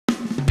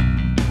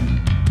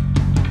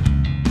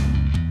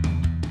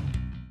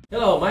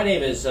Hello, my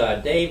name is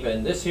Dave,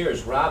 and this here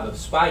is Rob of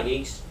Spy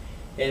Geeks,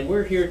 and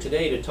we're here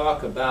today to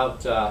talk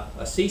about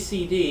a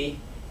CCD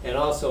and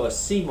also a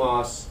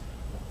CMOS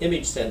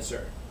image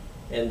sensor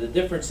and the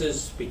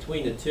differences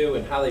between the two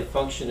and how they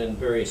function in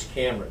various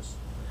cameras.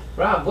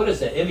 Rob, what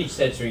is an image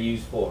sensor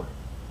used for?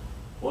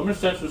 Well, image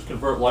sensors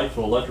convert light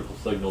to electrical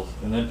signals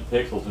and then to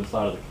pixels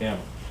inside of the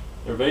camera.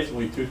 There are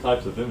basically two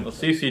types of image. A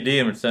CCD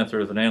image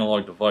sensor is an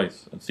analog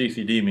device, and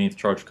CCD means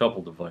charge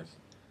coupled device,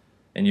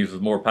 and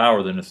uses more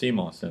power than a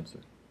CMOS sensor.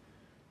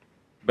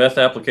 Best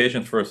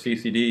applications for a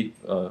CCD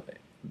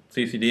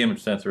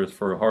image sensor is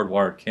for a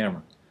hardwired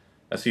camera.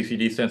 A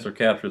CCD sensor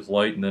captures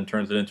light and then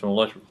turns it into an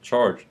electrical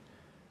charge,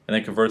 and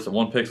then converts it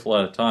one pixel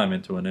at a time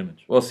into an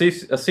image. Well, a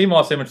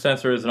CMOS image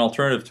sensor is an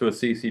alternative to a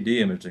CCD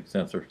imaging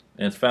sensor,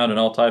 and it's found in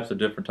all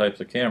different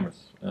types of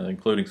cameras,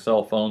 including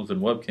cell phones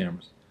and web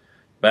cameras.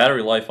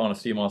 Battery life on a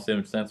CMOS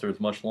image sensor is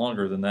much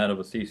longer than that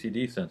of a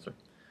CCD sensor.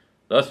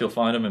 Thus, you'll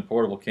find them in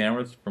portable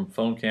cameras, from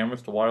phone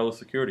cameras to wireless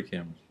security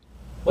cameras.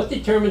 What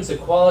determines the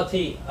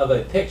quality of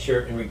a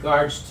picture in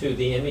regards to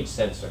the image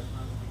sensor?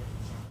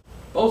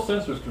 Both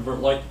sensors convert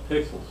light to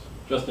pixels,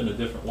 just in a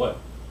different way.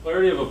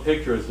 Clarity of a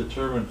picture is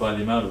determined by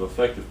the amount of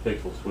effective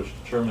pixels, which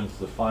determines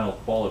the final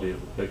quality of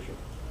the picture.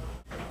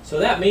 So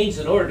that means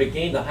in order to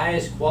gain the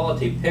highest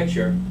quality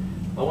picture,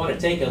 I want to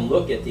take a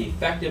look at the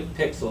effective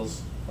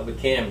pixels of a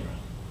camera.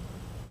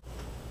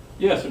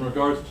 Yes, in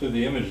regards to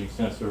the imaging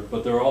sensor,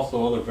 but there are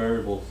also other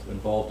variables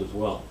involved as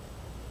well,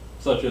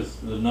 such as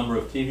the number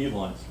of TV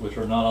lines, which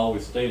are not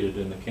always stated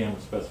in the camera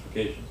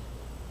specifications.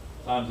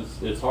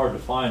 Sometimes it's hard to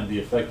find the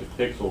effective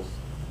pixels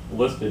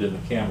listed in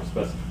the camera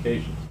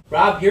specifications.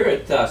 Rob, here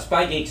at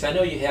Spy Geeks, I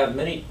know you have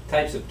many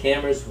types of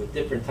cameras with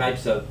different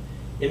types of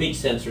image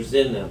sensors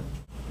in them.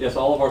 Yes,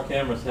 all of our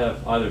cameras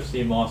have either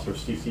CMOS or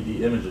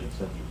CCD imaging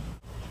sensors.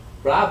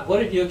 Rob,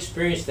 what have you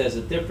experienced as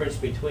a difference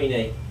between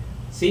a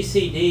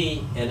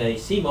CCD and a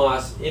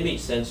CMOS image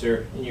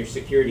sensor in your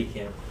security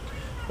camera?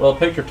 Well, a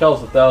picture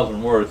tells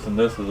 1,000 words, and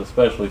this is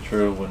especially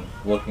true when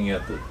looking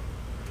at the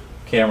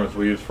cameras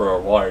we use for our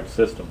wired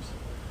systems.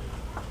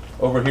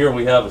 Over here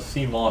we have a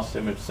CMOS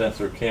image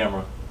sensor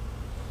camera,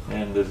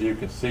 and as you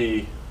can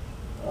see,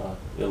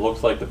 it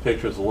looks like the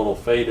picture is a little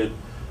faded,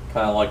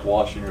 kind of like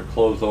washing your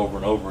clothes over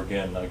and over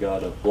again. I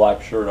got a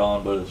black shirt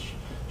on, but it's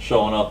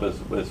showing up as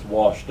it's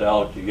washed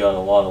out. You got a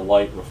lot of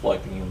light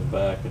reflecting in the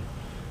back, and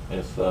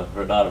it's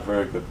not a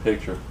very good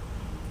picture.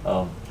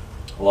 A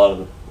lot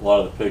of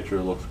the picture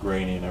looks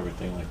grainy and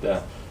everything like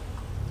that,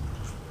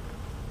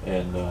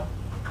 and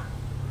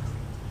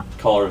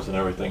colors and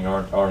everything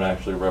aren't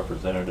actually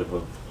representative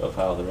of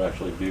how they're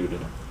actually viewed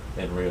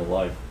in real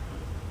life.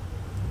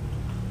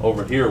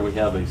 Over here we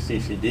have a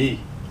CCD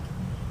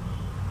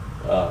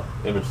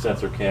image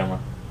sensor camera,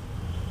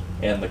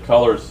 and the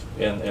colors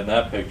in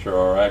that picture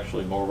are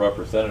actually more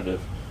representative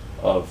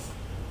of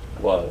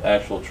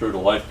actual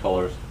true-to-life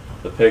colors.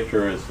 The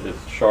picture is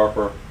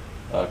sharper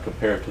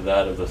compared to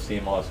that of the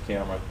CMOS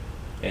camera,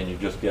 and you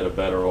just get a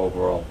better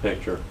overall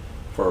picture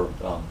for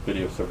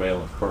video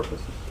surveillance purposes.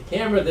 The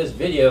camera this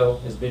video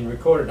has been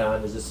recorded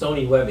on is a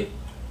Sony webbie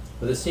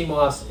with a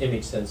CMOS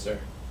image sensor.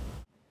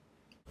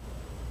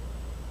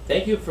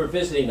 Thank you for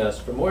visiting us.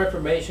 For more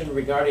information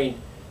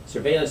regarding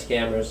surveillance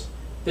cameras,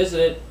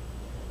 visit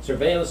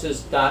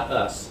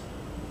surveillances.us,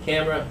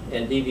 camera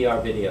and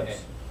DVR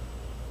videos.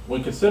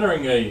 When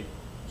considering a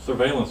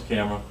surveillance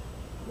camera,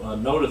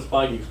 note at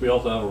Spy Geeks we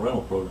also have a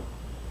rental program.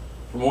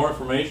 For more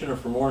information, or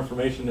for more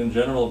information in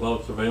general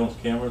about surveillance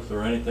cameras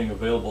or anything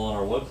available on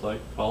our website,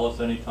 call us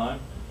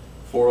anytime,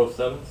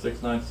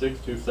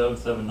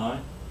 407-696-2779,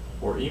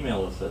 or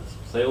email us at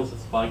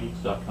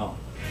sales@spygeeks.com.